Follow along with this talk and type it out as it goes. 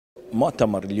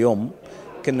مؤتمر اليوم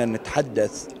كنا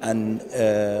نتحدث عن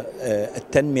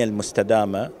التنمية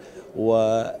المستدامة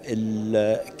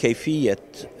وكيفية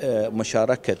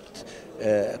مشاركة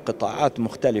قطاعات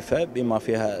مختلفة بما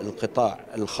فيها القطاع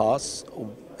الخاص،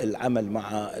 العمل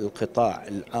مع القطاع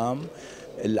العام،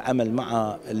 العمل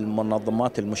مع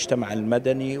المنظمات المجتمع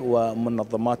المدني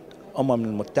ومنظمات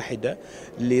المتحدة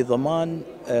لضمان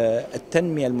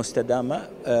التنمية المستدامة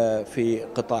في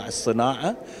قطاع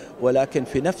الصناعة، ولكن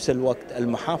في نفس الوقت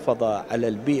المحافظة على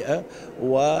البيئة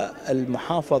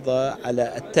والمحافظة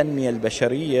على التنمية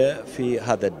البشرية في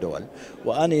هذا الدول.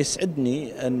 وأنا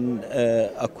يسعدني أن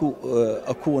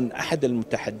أكون أحد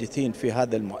المتحدثين في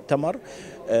هذا المؤتمر،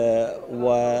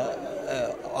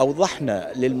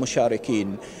 وأوضحنا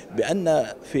للمشاركين بأن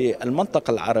في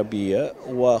المنطقة العربية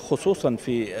وخصوصا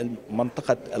في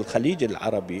منطقة الخليج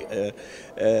العربي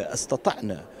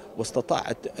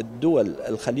واستطاعت الدول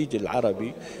الخليج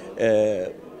العربي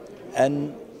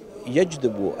أن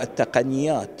يجذبوا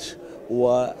التقنيات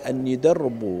وأن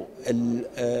يدربوا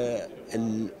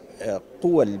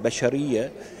القوى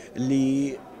البشرية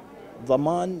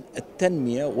لضمان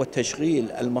التنمية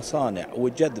وتشغيل المصانع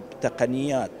وجذب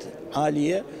تقنيات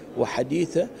عالية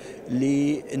وحديثة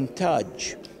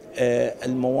لإنتاج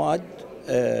المواد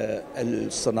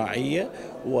الصناعية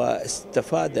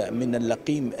واستفادة من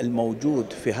اللقيم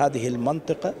الموجود في هذه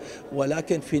المنطقة،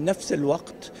 ولكن في نفس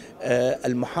الوقت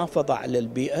المحافظة على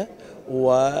البيئة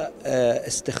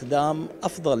واستخدام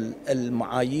أفضل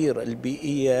المعايير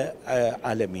البيئية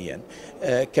عالميا.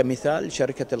 كمثال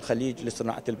شركة الخليج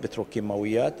لصناعة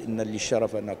البتروكيماويات، إن لي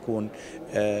الشرف أن أكون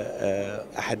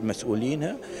أحد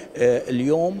مسؤولينها.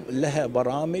 اليوم لها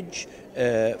برامج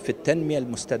في التنمية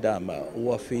المستدامة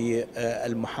وفي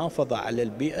المحافظة على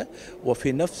البيئة،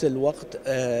 وفي نفس الوقت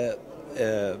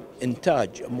إنتاج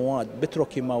مواد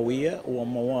بتروكيماوية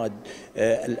ومواد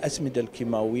الأسمدة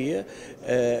الكيماوية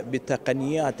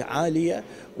بتقنيات عالية،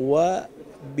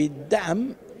 وبالدعم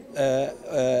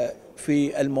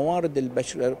في الموارد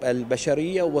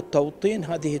البشرية وتوطين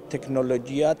هذه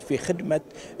التكنولوجيات في خدمة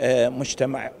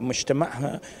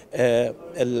مجتمعها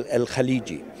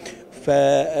الخليجي.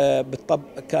 فبالطبع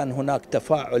كان هناك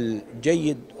تفاعل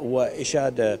جيد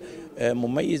وإشادة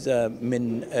مميزة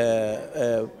من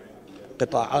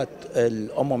قطاعات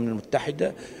الأمم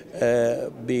المتحدة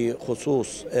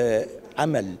بخصوص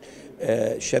عمل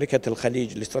شركة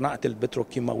الخليج لصناعة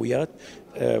البتروكيماويات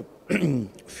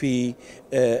في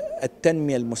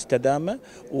التنمية المستدامة.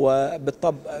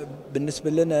 وبالطبع بالنسبة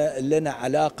لنا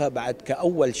علاقة بعد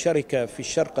كأول شركة في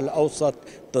الشرق الأوسط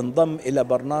تنضم إلى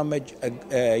برنامج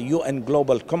UN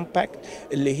Global Compact،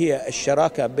 اللي هي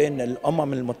الشراكة بين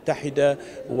الأمم المتحدة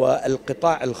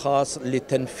والقطاع الخاص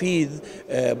لتنفيذ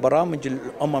برامج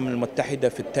الأمم المتحدة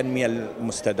في التنمية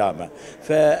المستدامة.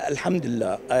 فالحمد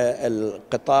لله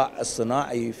القطاع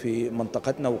الصناعي في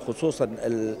منطقتنا وخصوصا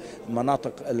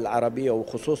المناطق العربية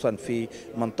وخصوصا في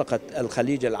منطقة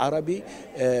الخليج العربي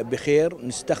بخير.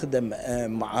 نستخدم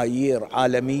معايير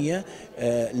عالمية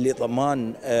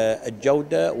لضمان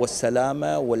الجودة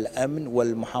والسلامة والأمن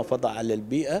والمحافظة على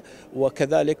البيئة،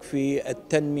 وكذلك في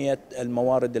التنمية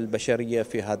الموارد البشرية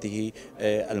في هذه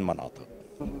المناطق.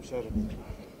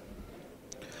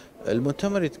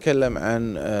 المؤتمر يتكلم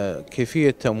عن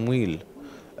كيفية تمويل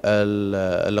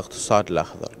الاقتصاد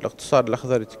الأخضر. الاقتصاد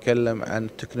الأخضر يتكلم عن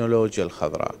التكنولوجيا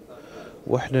الخضراء،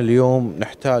 وإحنا اليوم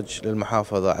نحتاج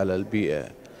للمحافظة على البيئة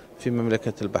في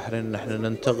مملكة البحرين. نحن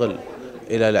ننتقل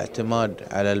إلى الاعتماد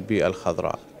على البيئة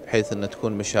الخضراء، بحيث أن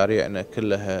تكون مشاريعنا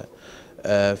كلها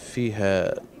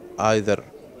فيها أيذر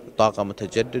طاقة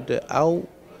متجددة أو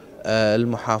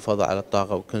المحافظة على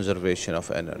الطاقة conservation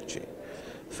of energy.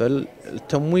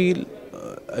 فالتمويل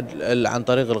عن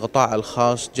طريق القطاع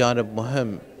الخاص جانب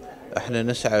مهم احنا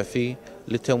نسعى فيه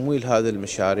لتمويل هذه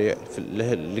المشاريع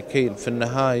لكي في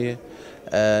النهاية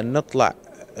نطلع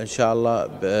ان شاء الله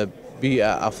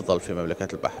ببيئة افضل في مملكة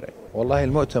البحرين. والله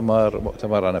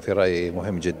مؤتمر انا في رأيي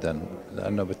مهم جدا،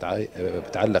 لانه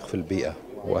بتعلق في البيئة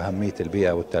واهمية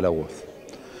البيئة والتلوث.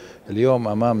 اليوم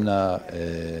امامنا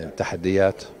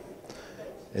تحديات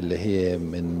اللي هي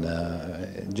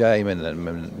جاي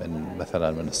من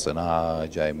مثلا من الصناعة،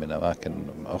 جاي من أماكن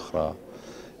أخرى،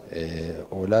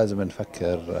 ولازم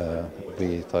نفكر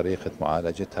بطريقة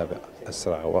معالجتها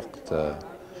بأسرع وقت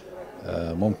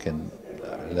ممكن،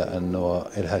 لأنه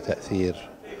لها تأثير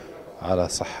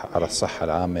على الصحة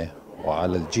العامة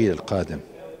وعلى الجيل القادم.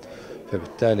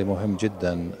 فبالتالي مهم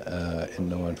جدا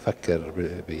إنه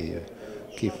نفكر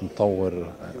بكيف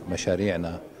نطور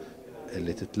مشاريعنا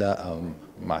اللي تتلائم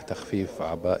مع تخفيف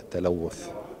أعباء التلوث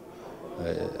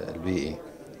البيئي.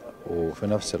 وفي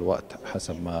نفس الوقت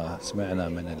حسب ما سمعنا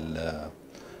من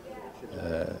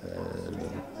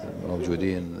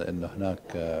موجودين انه هناك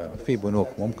في بنوك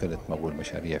ممكن تمول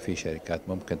مشاريع، في شركات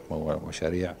ممكن تمول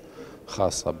مشاريع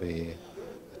خاصة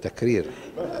بتكرير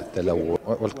التلوث،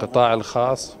 والقطاع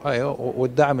الخاص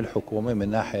والدعم الحكومي من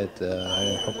ناحية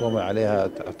الحكومة عليها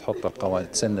تحط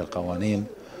القوانين، تسن القوانين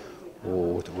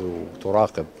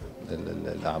وتراقب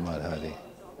الأعمال هذه.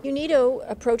 UNIDO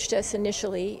approached us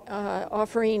initially,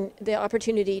 offering the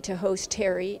opportunity to host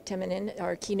Tamminen,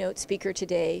 our keynote speaker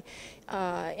today,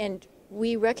 and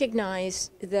we recognize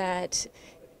that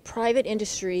private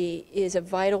industry is a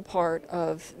vital part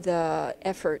of the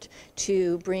effort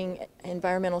to bring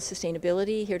environmental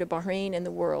sustainability here to Bahrain and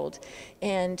the world.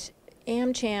 And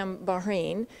AmCham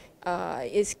Bahrain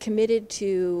is committed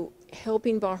to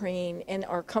helping Bahrain and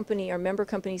our company, our member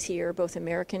companies here, both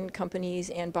American companies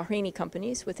and Bahraini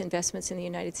companies with investments in the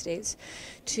United States,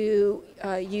 to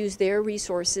use their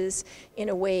resources in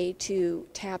a way to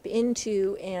tap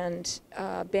into and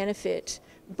benefit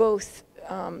both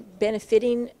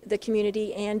benefiting the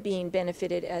community and being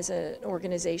benefited as an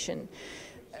organization.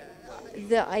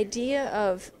 The idea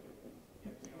of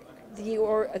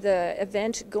the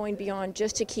event going beyond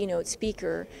just a keynote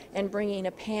speaker and bringing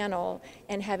a panel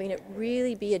and having it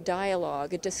really be a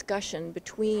dialogue, a discussion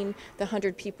between the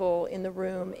 100 people in the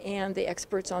room and the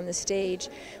experts on the stage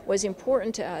was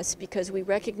important to us, because we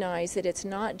recognize that it's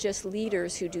not just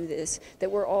leaders who do this, that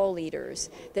we're all leaders,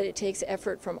 that it takes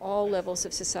effort from all levels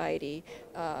of society,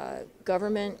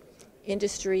 government,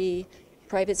 industry,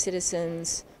 private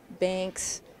citizens,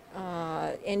 banks,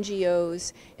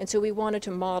 NGOs, and so we wanted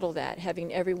to model that,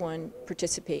 having everyone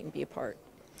participate and be a part.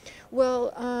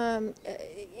 Well,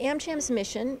 AmCham's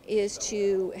mission is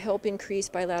to help increase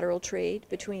bilateral trade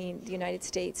between the United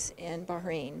States and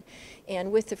Bahrain. And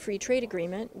with the free trade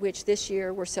agreement, which this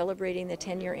year we're celebrating the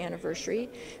 10-year anniversary,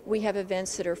 we have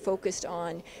events that are focused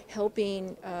on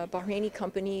helping Bahraini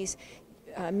companies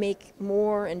make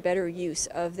more and better use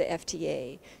of the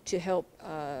FTA to help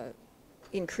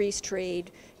increase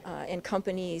trade and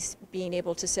companies being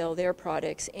able to sell their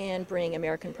products and bring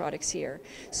American products here.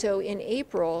 So in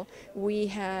April, we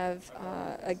have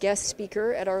a guest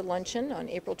speaker at our luncheon on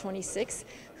April 26th,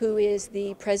 who is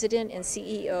the president and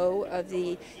CEO of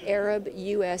the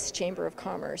Arab-U.S. Chamber of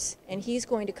Commerce. And he's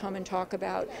going to come and talk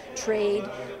about trade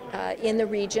in the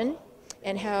region,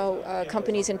 and how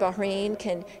companies in Bahrain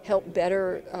can help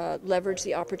better leverage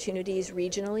the opportunities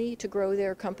regionally to grow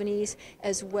their companies,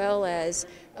 as well as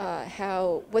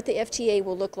what the FTA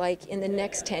will look like in the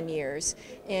next 10 years,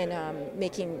 and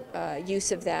making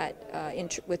use of that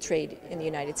with trade in the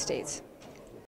United States.